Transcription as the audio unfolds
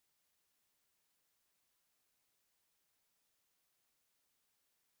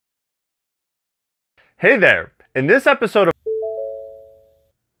Hey there! In this episode of...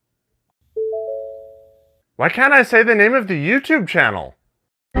 Why can't I say the name of the YouTube channel?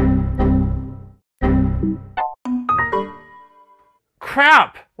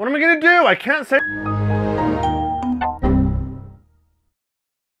 Crap! What am I gonna do? I can't say...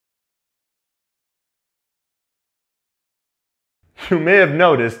 You may have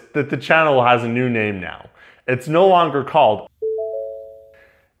noticed that the channel has a new name now. It's no longer called...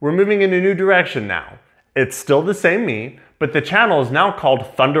 We're moving in a new direction now. It's still the same me, but the channel is now called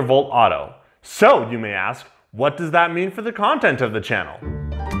Thunderbolt Auto. So, you may ask, what does that mean for the content of the channel?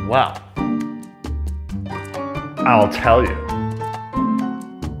 Well, I'll tell you.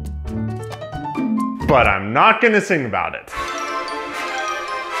 But I'm not gonna sing about it.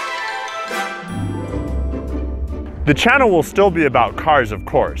 The channel will still be about cars, of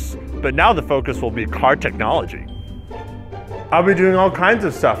course, but now the focus will be car technology. I'll be doing all kinds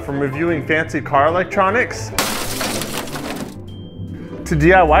of stuff, from reviewing fancy car electronics to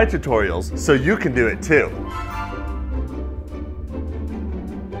DIY tutorials, so you can do it too.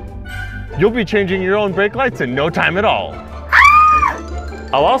 You'll be changing your own brake lights in no time at all.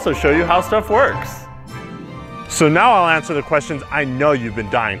 I'll also show you how stuff works. So now I'll answer the questions I know you've been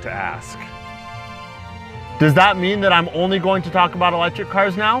dying to ask. Does that mean that I'm only going to talk about electric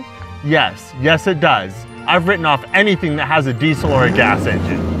cars now? Yes it does. I've written off anything that has a diesel or a gas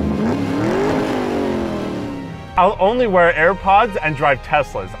engine. I'll only wear AirPods and drive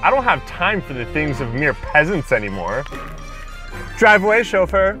Teslas. I don't have time for the things of mere peasants anymore. Drive away,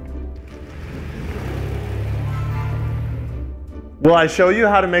 chauffeur. Will I show you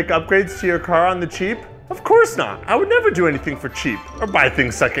how to make upgrades to your car on the cheap? Of course not. I would never do anything for cheap or buy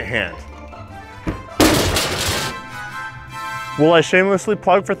things secondhand. Will I shamelessly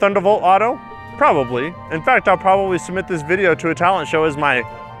plug for Thunderbolt Auto? Probably. In fact, I'll probably submit this video to a talent show as my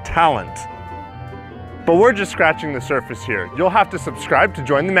talent. But we're just scratching the surface here. You'll have to subscribe to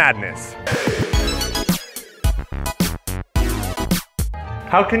join the madness.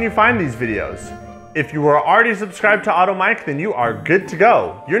 How can you find these videos? If you are already subscribed to AutoMike, then you are good to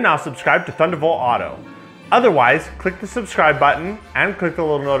go. You're now subscribed to Thunderbolt Auto. Otherwise, click the subscribe button and click the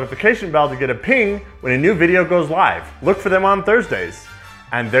little notification bell to get a ping when a new video goes live. Look for them on Thursdays.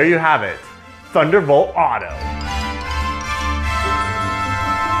 And there you have it. Thunderbolt Auto.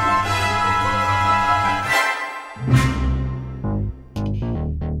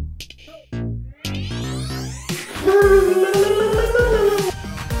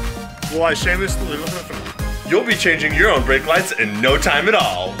 Will I shamelessly look at You'll be changing your own brake lights in no time at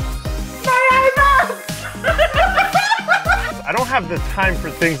all. I don't have the time for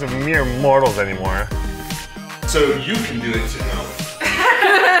things of mere mortals anymore. So you can do it too.